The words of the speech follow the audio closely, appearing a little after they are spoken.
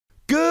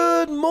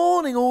Good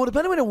morning, or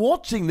depending when you're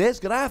watching this,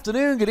 good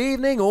afternoon, good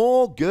evening,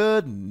 or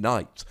good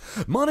night.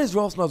 My name is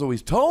Ross, and as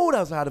always told,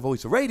 I had a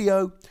voice of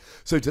radio.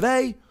 So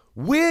today,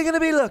 we're going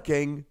to be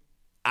looking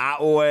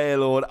at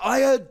Wailord. I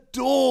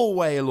adore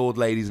Wailord,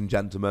 ladies and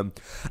gentlemen,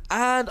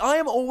 and I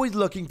am always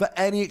looking for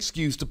any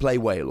excuse to play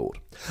Wailord.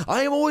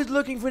 I am always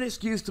looking for an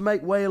excuse to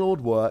make Wailord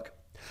work,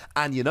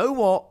 and you know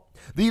what?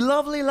 The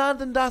lovely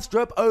Lanon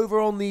Dastrup over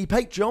on the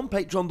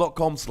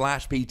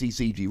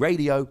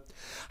patreon.com/PTCGRadio,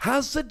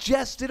 has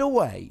suggested a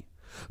way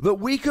that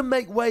we can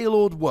make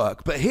Wailord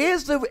work. But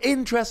here's the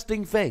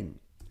interesting thing.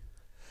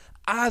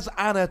 As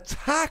an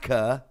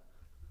attacker,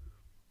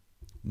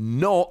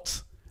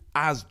 not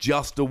as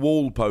just a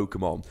wall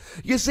Pokemon.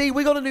 You see,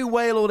 we got a new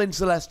Wailord in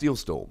Celestial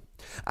Storm.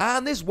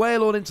 And this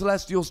Wailord in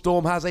Celestial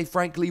Storm has a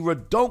frankly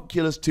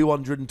redonkulous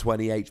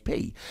 220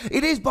 HP.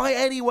 It is by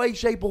any way,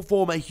 shape or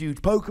form a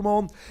huge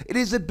Pokemon. It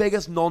is the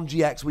biggest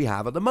non-GX we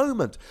have at the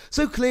moment.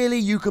 So clearly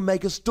you can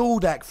make a stall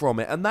deck from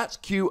it, and that's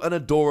cute and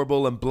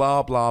adorable and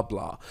blah blah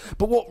blah.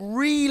 But what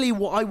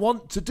I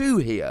want to do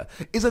here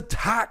is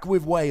attack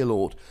with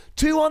Wailord.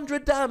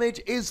 200 damage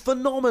is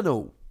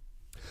phenomenal.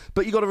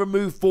 But you got to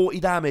remove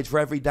 40 damage for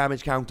every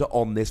damage counter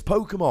on this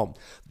Pokemon.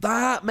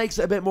 That makes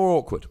it a bit more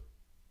awkward.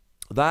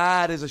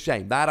 That is a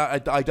shame.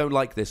 That I don't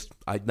like this.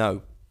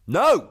 No.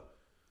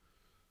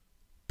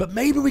 But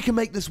maybe we can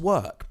make this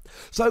work.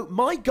 So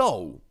my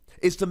goal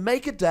is to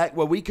make a deck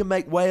where we can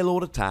make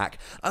Wailord attack,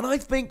 and I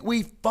think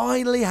we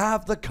finally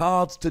have the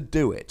cards to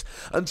do it.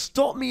 And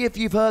stop me if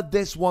you've heard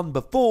this one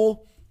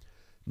before.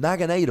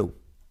 Naganadel.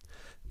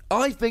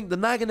 I think the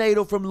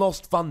Naganadel from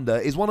Lost Thunder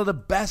is one of the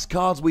best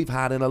cards we've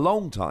had in a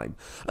long time.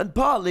 And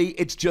partly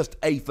it's just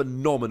a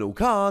phenomenal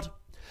card,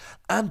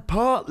 and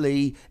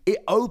partly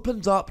it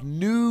opens up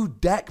new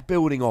deck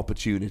building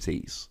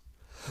opportunities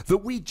that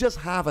we just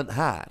haven't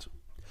had.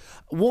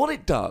 What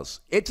it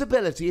does, its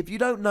ability, if you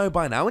don't know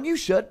by now, and you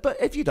should, but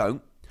if you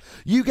don't,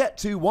 you get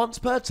to once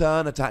per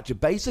turn attach a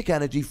basic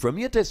energy from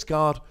your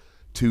discard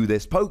to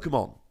this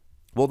Pokemon.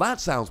 Well, that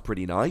sounds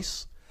pretty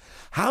nice.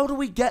 How do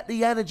we get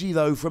the energy,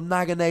 though, from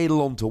Naganadel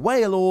onto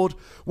Wailord?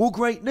 Well,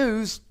 great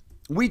news.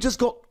 We just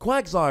got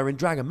Quagsire in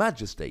Dragon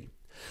Majesty.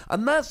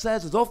 And that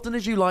says, as often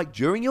as you like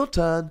during your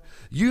turn,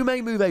 you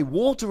may move a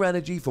water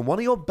energy from one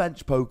of your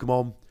bench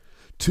Pokemon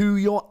to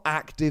your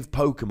active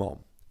Pokemon.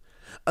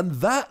 And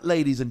that,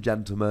 ladies and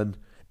gentlemen,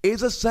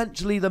 is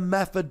essentially the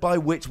method by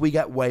which we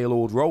get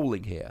Wailord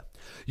rolling here.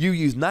 You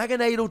use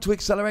Naganadel to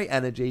accelerate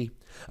energy,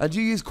 and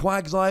you use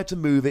Quagsire to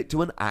move it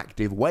to an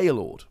active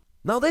Wailord.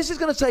 Now, this is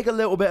going to take a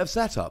little bit of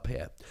setup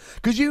here,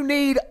 because you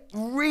need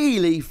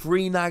really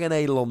free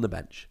Naganadel on the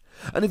bench.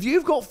 And if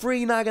you've got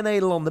free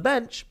Naganadel on the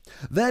bench,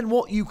 then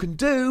what you can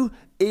do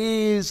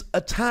is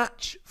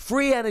attach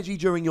free energy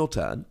during your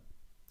turn,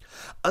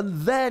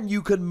 and then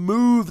you can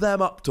move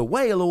them up to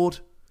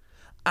Wailord,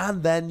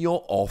 and then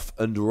you're off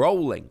and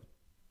rolling.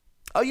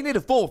 Oh, you need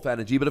a fourth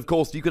energy, but of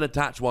course you can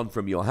attach one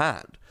from your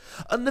hand.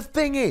 And the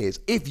thing is,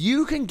 if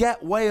you can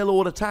get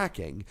Wailord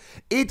attacking,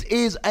 it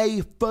is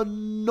a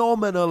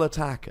phenomenal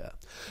attacker.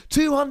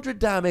 200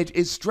 damage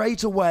is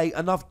straight away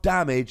enough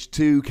damage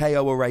to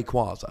KO a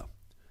Rayquaza,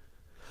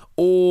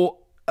 or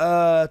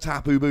a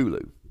Tapu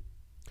Bulu,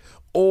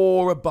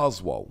 or a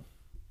Buzzwole,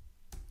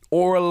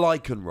 or a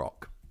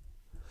Lycanroc.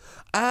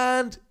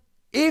 And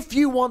if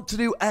you want to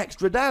do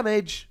extra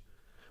damage,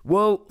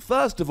 well,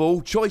 first of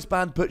all, Choice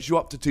Band puts you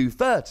up to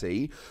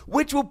 230,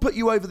 which will put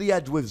you over the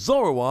edge with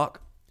Zoroark,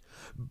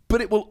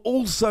 but it will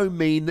also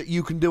mean that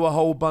you can do a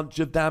whole bunch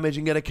of damage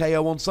and get a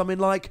KO on something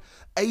like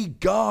a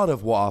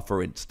Gardevoir,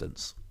 for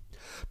instance.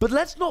 But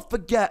let's not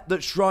forget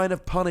that Shrine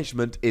of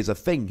Punishment is a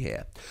thing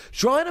here.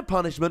 Shrine of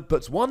Punishment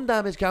puts one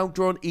damage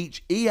counter on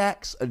each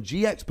EX and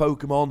GX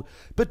Pokemon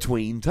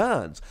between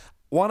turns.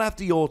 One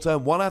after your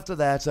turn, one after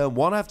their turn,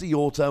 one after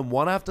your turn,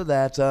 one after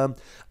their turn,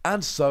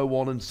 and so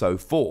on and so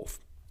forth.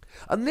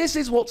 And this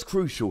is what's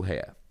crucial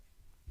here,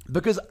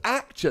 because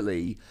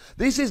actually,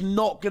 this is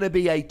not going to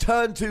be a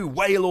turn 2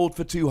 Wailord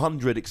for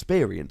 200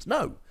 experience.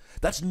 No,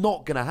 that's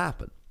not going to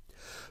happen.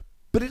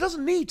 But it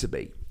doesn't need to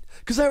be,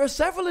 because there are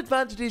several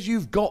advantages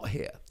you've got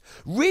here.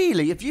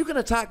 Really, if you can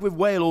attack with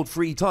Wailord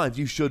 3 times,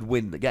 you should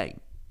win the game.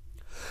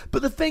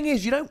 But the thing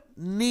is, you don't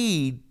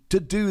need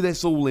to do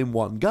this all in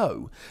one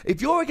go.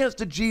 If you're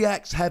against a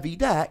GX heavy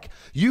deck,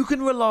 you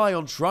can rely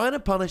on Shrine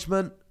of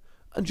Punishment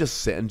and just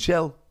sit and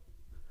chill.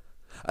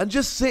 And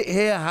just sit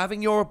here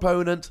having your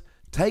opponent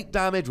take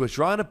damage with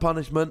Shrine of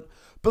Punishment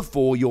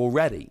before you're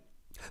ready.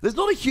 There's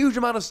not a huge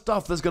amount of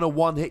stuff that's going to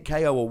one-hit KO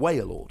a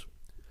Wailord.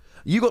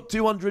 You got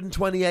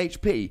 220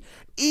 HP.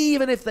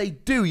 Even if they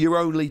do, you're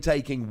only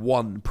taking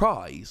one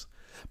prize.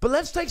 But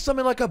let's take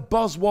something like a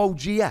Buzzwole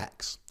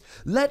GX.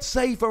 Let's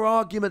say, for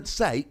argument's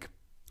sake,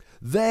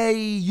 they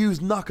use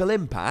Knuckle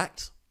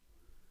Impact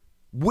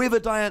with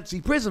a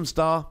Diancie Prism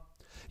Star.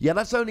 Yeah,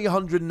 that's only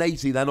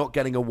 180. They're not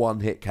getting a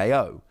one-hit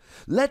KO.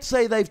 Let's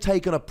say they've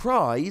taken a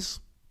prize,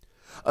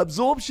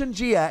 Absorption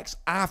GX,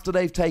 after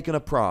they've taken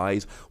a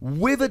prize,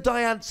 with a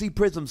Diancie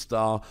Prism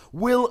Star,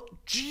 will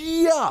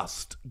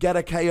just get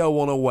a KO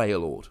on a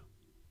Wailord.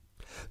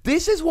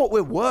 This is what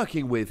we're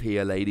working with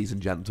here, ladies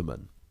and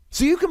gentlemen.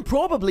 So you can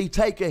probably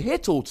take a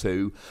hit or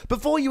two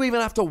before you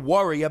even have to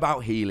worry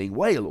about healing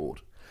Wailord.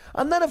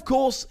 And then, of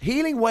course,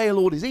 healing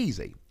Wailord is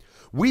easy.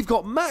 We've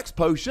got Max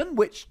Potion,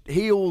 which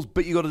heals,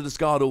 but you got to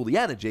discard all the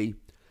energy.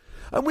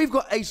 And we've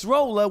got Ace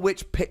Roller,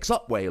 which picks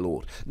up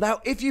Wailord.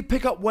 Now, if you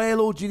pick up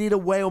Wailord, you need a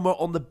Wailmer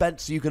on the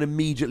bench so you can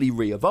immediately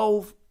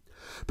re-evolve.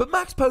 But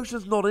Max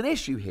Potion's not an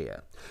issue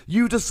here.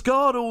 You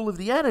discard all of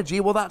the energy,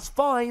 well, that's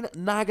fine.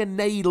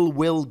 Naganadel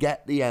will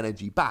get the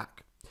energy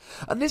back.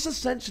 And this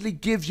essentially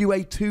gives you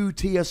a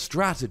two-tier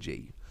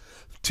strategy.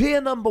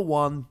 Tier number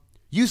 1,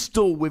 you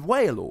stall with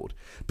Wailord,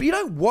 but you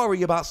don't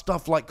worry about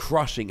stuff like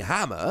Crushing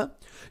Hammer.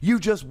 You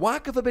just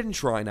whack a Forbidden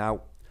Shrine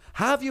out,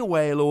 have your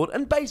Wailord,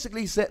 and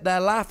basically sit there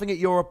laughing at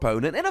your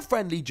opponent in a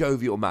friendly,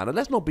 jovial manner.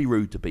 Let's not be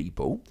rude to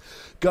people.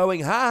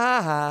 Going, ha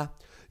ha ha,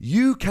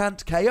 you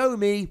can't KO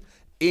me,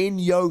 in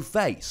your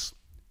face.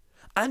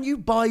 And you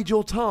bide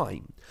your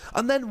time.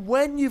 And then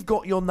when you've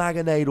got your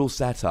Naganadel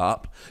set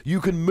up,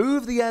 you can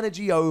move the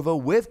energy over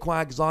with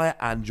Quagsire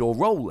and you're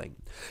rolling.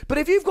 But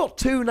if you've got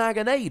 2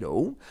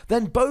 Naganadel,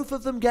 then both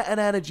of them get an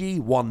energy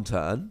one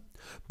turn,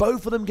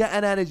 both of them get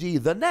an energy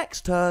the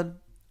next turn,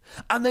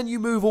 and then you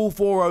move all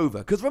 4 over.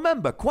 Because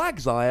remember,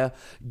 Quagsire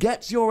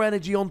gets your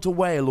energy onto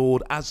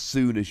Wailord as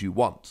soon as you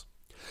want.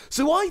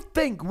 So I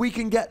think we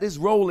can get this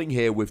rolling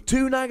here with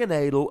 2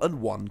 Naganadel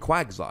and 1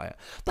 Quagsire.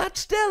 That's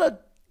still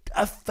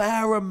a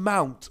fair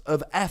amount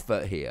of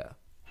effort here.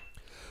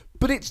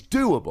 But it's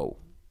doable.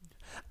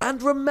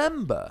 And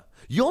remember,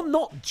 you're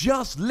not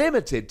just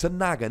limited to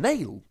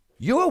Naganadel.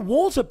 You're a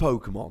water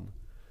Pokemon.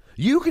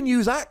 You can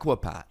use Aqua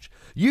Patch.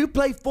 You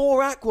play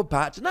 4 Aqua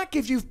Patch, and that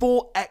gives you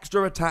 4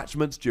 extra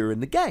attachments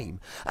during the game.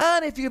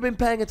 And if you've been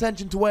paying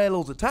attention to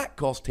Wailord's attack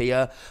cost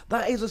here,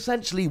 that is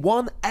essentially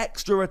 1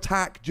 extra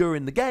attack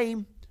during the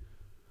game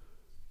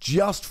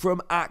just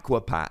from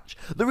Aqua Patch.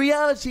 The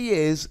reality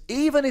is,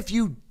 even if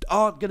you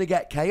aren't going to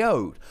get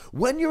KO'd,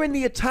 when you're in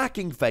the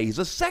attacking phase,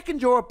 the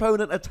second your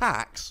opponent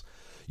attacks,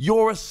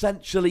 you're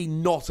essentially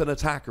not an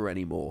attacker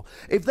anymore.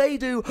 If they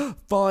do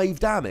 5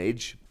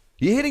 damage,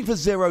 you're hitting for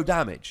 0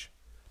 damage.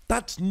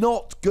 That's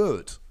not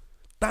good.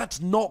 That's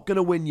not going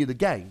to win you the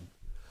game.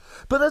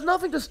 But there's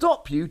nothing to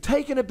stop you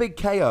taking a big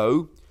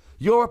KO,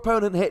 your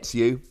opponent hits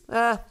you,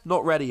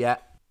 not ready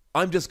yet.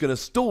 I'm just going to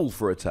stall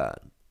for a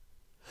turn.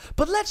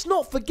 But let's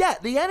not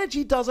forget, the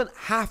energy doesn't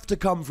have to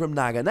come from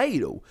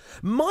Naganadel.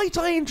 Might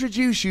I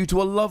introduce you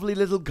to a lovely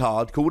little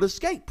card called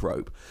Escape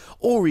Rope,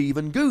 or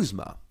even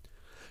Guzma?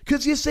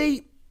 Because you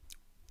see,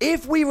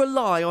 if we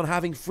rely on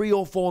having 3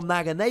 or 4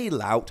 Naganadel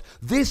out,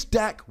 this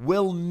deck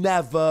will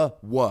never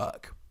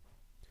work.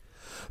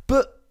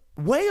 But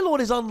Wailord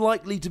is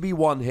unlikely to be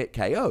one-hit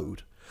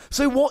KO'd.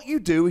 So what you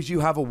do is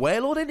you have a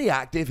Wailord in the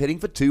active hitting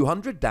for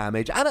 200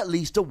 damage and at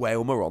least a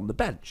Wailmer on the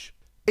bench.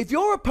 If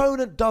your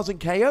opponent doesn't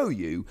KO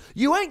you,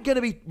 you ain't going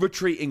to be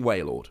retreating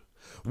Wailord.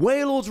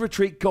 Wailord's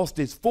retreat cost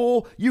is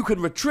 4, you can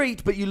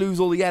retreat but you lose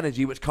all the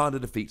energy, which kind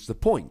of defeats the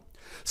point.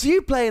 So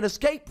you play an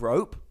Escape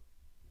Rope,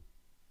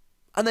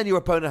 and then your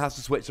opponent has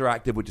to switch their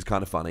active, which is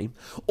kind of funny,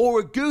 or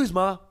a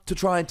Guzma to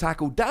try and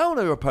tackle down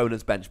your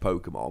opponent's bench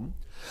Pokemon,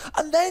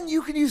 and then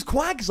you can use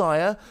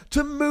Quagsire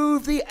to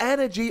move the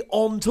energy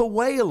onto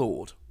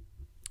Wailord,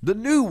 the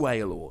new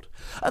Wailord.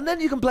 And then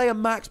you can play a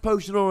Max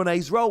Potion or an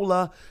Ace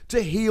Roller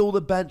to heal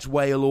the bench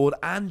Wailord,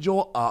 and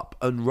you're up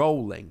and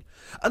rolling.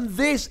 And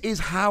this is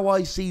how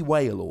I see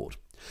Wailord.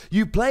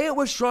 You play it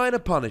with Shrine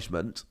of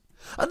Punishment,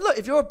 and look,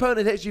 if your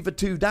opponent hits you for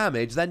 2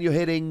 damage, then you're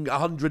hitting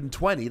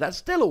 120, that's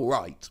still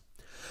alright.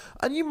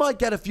 And you might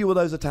get a few of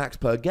those attacks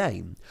per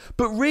game.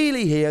 But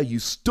really here, you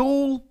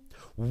stall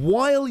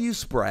while you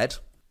spread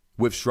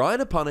with Shrine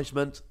of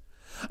Punishment,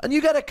 and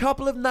you get a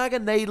couple of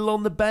Naganadel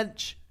on the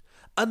bench,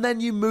 and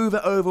then you move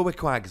it over with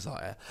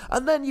Quagsire.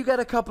 And then you get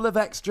a couple of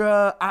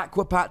extra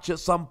Aqua Patch at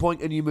some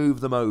point, and you move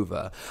them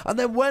over. And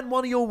then when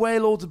one of your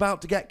Wailord's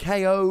about to get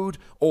KO'd,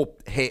 or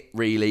hit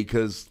really,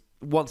 because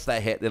once they're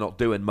hit, they're not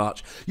doing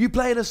much, you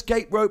play an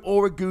Escape Rope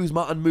or a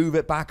Guzma and move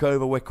it back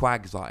over with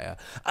Quagsire.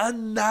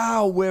 And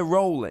now we're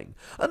rolling.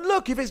 And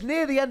look, if it's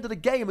near the end of the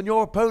game and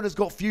your opponent's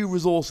got few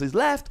resources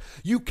left,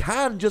 you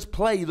can just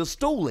play the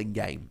stalling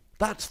game.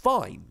 That's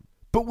fine.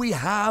 But we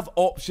have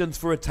options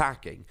for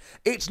attacking.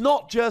 It's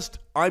not just,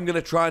 I'm going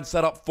to try and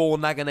set up 4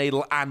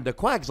 Naganadel and a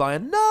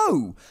Quagsire.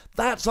 No,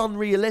 that's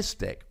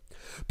unrealistic.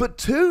 But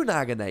 2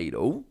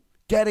 Naganadel,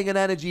 getting an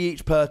energy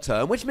each per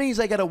turn, which means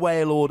they get a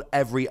Wailord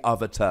every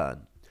other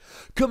turn,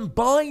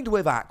 combined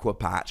with Aqua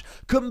Patch,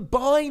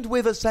 combined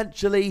with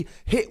essentially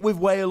hit with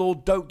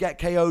Wailord, don't get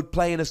KO'd,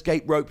 play an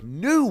Escape Rope,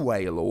 new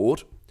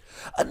Wailord,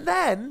 and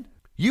then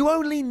you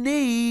only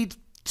need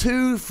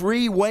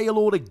 2-3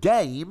 Wailord a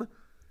game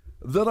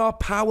that are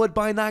powered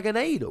by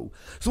Naganadel.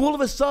 So all of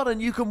a sudden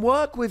you can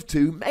work with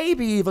 2,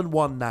 maybe even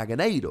 1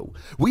 Naganadel.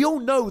 We all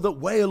know that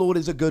Wailord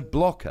is a good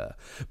blocker,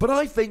 but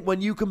I think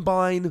when you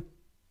combine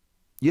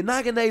your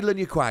Naganadel and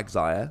your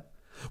Quagsire,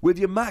 with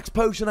your Max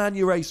Potion and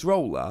your Ace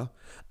Roller,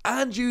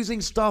 and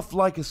using stuff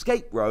like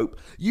Escape Rope,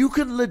 you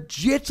can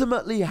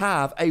legitimately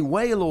have a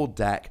Wailord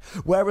deck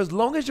where, as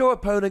long as your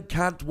opponent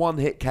can't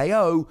one-hit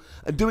KO,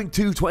 and doing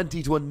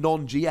 220 to a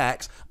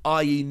non-GX,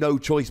 i.e. no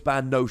Choice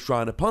Band, no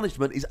Shrine of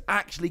Punishment, is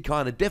actually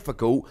kind of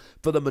difficult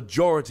for the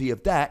majority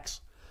of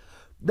decks,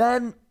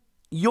 then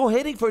you're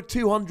hitting for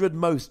 200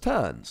 most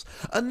turns.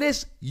 And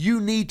this, you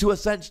need to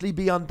essentially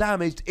be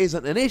undamaged,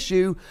 isn't an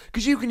issue,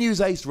 because you can use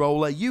Ace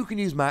Roller, you can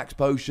use Max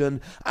Potion,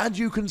 and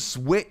you can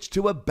switch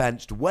to a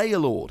benched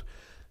Wailord.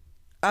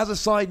 As a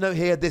side note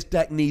here, this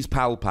deck needs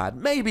Pal Pad.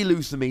 Maybe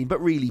Lucamine,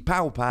 but really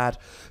Pal Pad,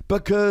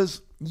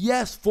 because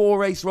yes,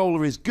 4 Ace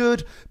Roller is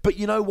good, but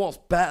you know what's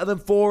better than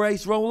 4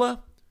 Ace Roller?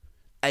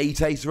 8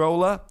 Ace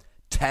Roller,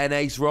 10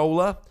 Ace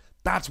Roller.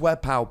 That's where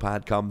Pal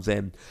Pad comes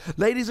in.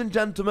 Ladies and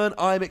gentlemen,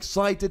 I'm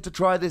excited to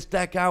try this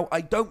deck out.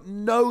 I don't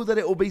know that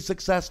it will be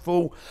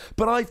successful,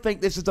 but I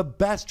think this is the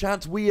best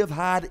chance we have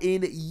had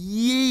in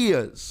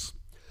years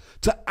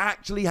to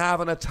actually have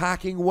an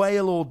attacking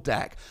Wailord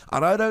deck.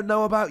 And I don't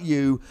know about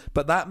you,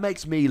 but that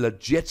makes me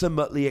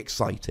legitimately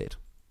excited.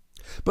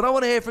 But I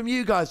want to hear from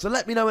you guys, so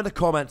let me know in the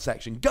comment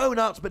section. Go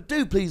nuts, but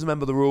do please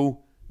remember the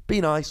rule. Be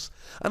nice,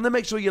 and then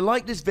make sure you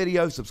like this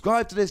video,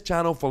 subscribe to this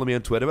channel, follow me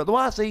on Twitter at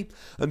TheWassy,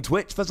 and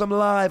Twitch for some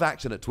live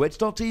action at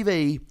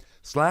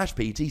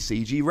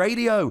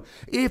twitch.tv/PTCGRadio.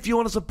 If you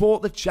want to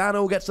support the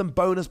channel, get some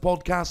bonus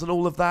podcasts and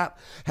all of that,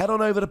 head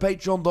on over to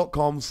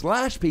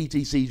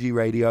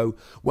patreon.com/PTCGRadio,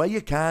 where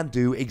you can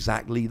do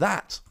exactly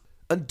that.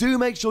 And do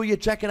make sure you're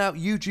checking out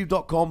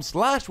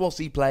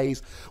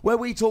youtube.com/WassyPlays, where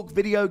we talk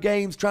video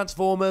games,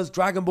 Transformers,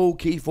 Dragon Ball,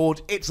 Keyforge.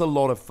 It's a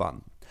lot of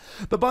fun.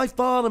 But by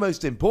far the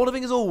most important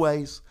thing, as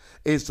always,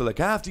 is to look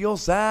after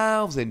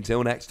yourselves.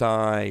 Until next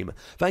time.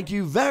 Thank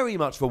you very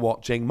much for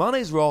watching. My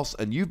name's Ross,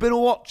 and you've been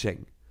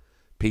watching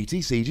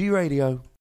PTCG Radio.